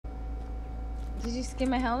Did you skin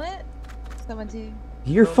my helmet? Someone did.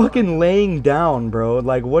 You're fucking laying down, bro.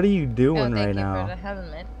 Like, what are you Oh, doing right thank you now? for the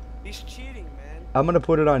helmet. He's cheating, man. I'm gonna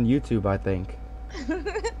put it on YouTube, I think.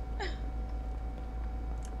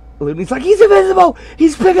 Looney's like, he's invisible!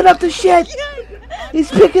 He's picking up the shit!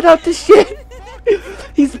 He's picking up the shit!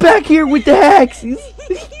 He's back here with the hacks! I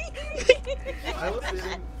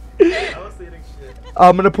was eating shit.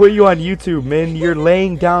 I'm gonna put you on YouTube, man. You're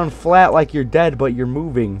laying down flat like you're dead, but you're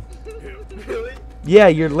moving. Really? Yeah,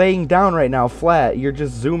 you're laying down right now, flat. You're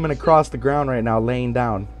just zooming across the ground right now, laying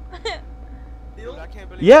down. Dude, I can't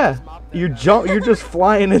believe Yeah, you just mopped that you're guy. you're just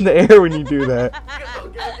flying in the air when you do that.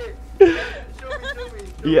 Okay. Show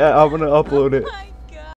me. Yeah, I'm gonna upload it.